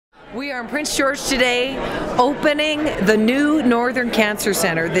We are in Prince George today, opening the new Northern Cancer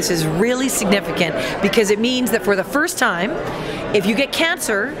Centre. This is really significant because it means that for the first time, if you get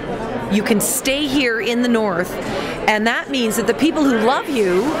cancer, you can stay here in the North, and that means that the people who love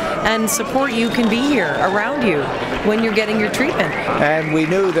you and support you can be here around you when you're getting your treatment. And we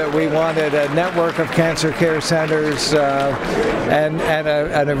knew that we wanted a network of cancer care centers and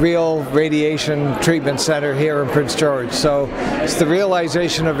a real radiation treatment center here in Prince George. So it's the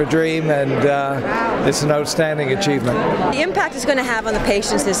realization of a dream, and it's an outstanding achievement. The impact it's going to have on the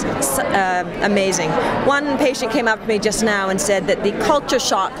patients is amazing. One patient came up to me just now and said that the culture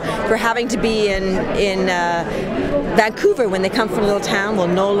shock for having to be in Vancouver when they come from a little town will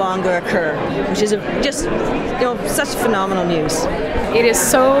no longer occur, which is just such phenomenal news. It is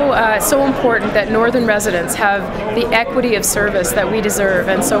so important that Northern residents have the equity of service that we deserve,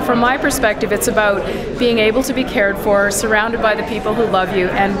 and so from my perspective it's about being able to be cared for, surrounded by the people who love you,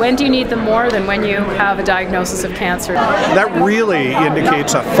 and when do you need them more than when you have a diagnosis of cancer? That really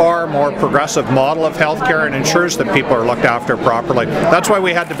indicates a far more progressive model of healthcare and ensures that people are looked after properly. That's why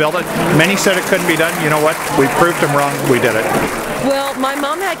we had to build it. Many said it couldn't be done. You know what? We proved them wrong. We did it. Well, my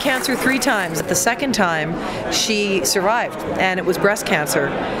mom had cancer 3 times. The second time, she survived, and it was breast cancer.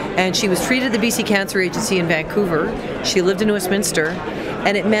 And she was treated at the BC Cancer Agency in Vancouver. She lived in Westminster,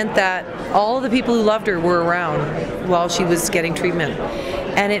 and it meant that all of the people who loved her were around while she was getting treatment.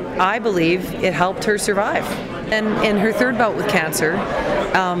 And I believe it helped her survive. And in her 3rd bout with cancer,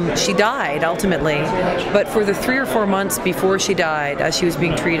 she died ultimately. But for the 3 or 4 months before she died, as she was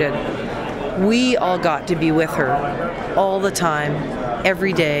being treated, we all got to be with her all the time,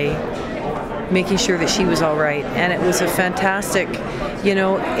 every day, making sure that she was all right. And it was a fantastic,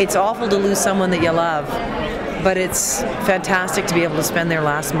 it's awful to lose someone that you love, but it's fantastic to be able to spend their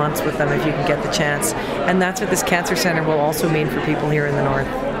last months with them if you can get the chance. And that's what this cancer center will also mean for people here in the North.